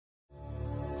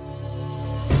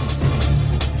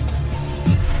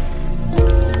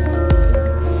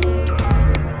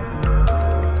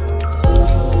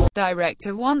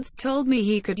director once told me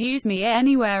he could use me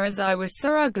anywhere as I was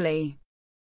so ugly.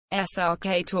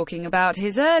 SRK talking about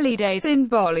his early days in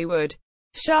Bollywood.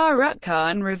 Shah Rukh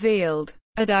Khan revealed,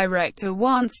 "A director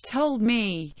once told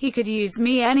me he could use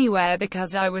me anywhere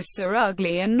because I was so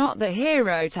ugly and not the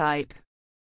hero type.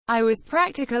 I was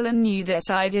practical and knew that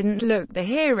I didn't look the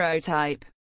hero type.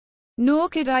 Nor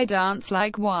could I dance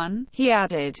like one," he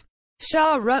added.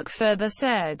 Shah Rukh further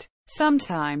said,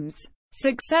 "Sometimes,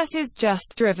 success is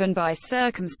just driven by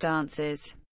circumstances."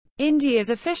 India's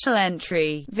official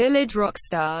entry, Village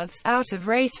Rockstars, out of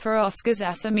race for Oscars.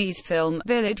 Assamese film,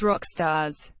 Village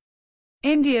Rockstars,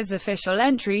 India's official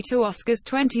entry to Oscars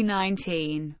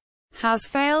 2019, has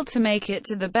failed to make it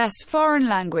to the Best Foreign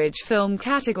Language Film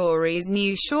category's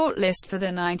new shortlist for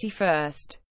the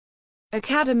 91st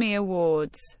Academy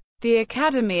Awards. The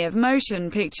Academy of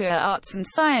Motion Picture Arts and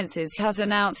Sciences has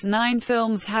announced 9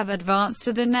 films have advanced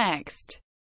to the next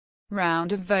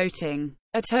round of voting.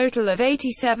 A total of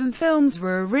 87 films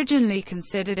were originally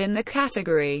considered in the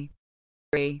category.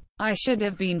 I should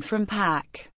have been from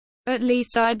Pak. At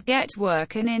least I'd get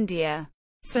work in India.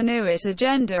 Sanuit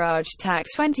Agenda Aaj Tak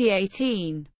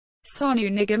 2018.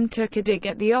 Sonu Nigam took a dig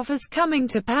at the offers coming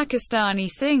to Pakistani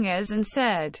singers and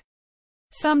said,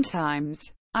 "Sometimes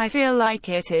I feel like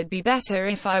it'd be better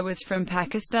if I was from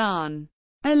Pakistan.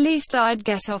 At least I'd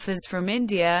get offers from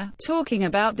India," talking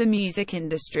about the music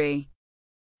industry.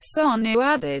 Sonu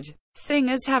added,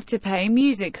 "Singers have to pay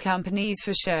music companies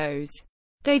for shows.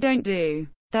 They don't do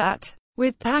that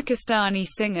with Pakistani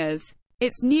singers.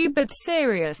 It's new but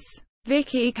serious."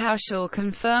 Vicky Kaushal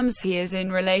confirms he is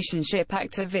in relationship.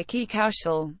 Actor Vicky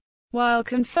Kaushal, while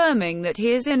confirming that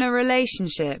he is in a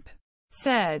relationship,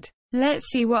 said, "Let's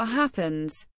see what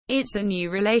happens. It's a new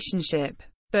relationship,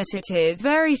 but it is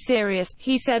very serious."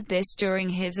 He said this during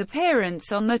his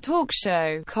appearance on the talk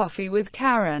show, Coffee with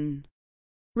Karen.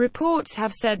 Reports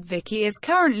have said Vicky is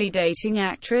currently dating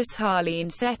actress Harleen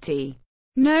Sethi,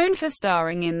 known for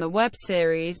starring in the web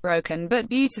series Broken But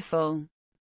Beautiful.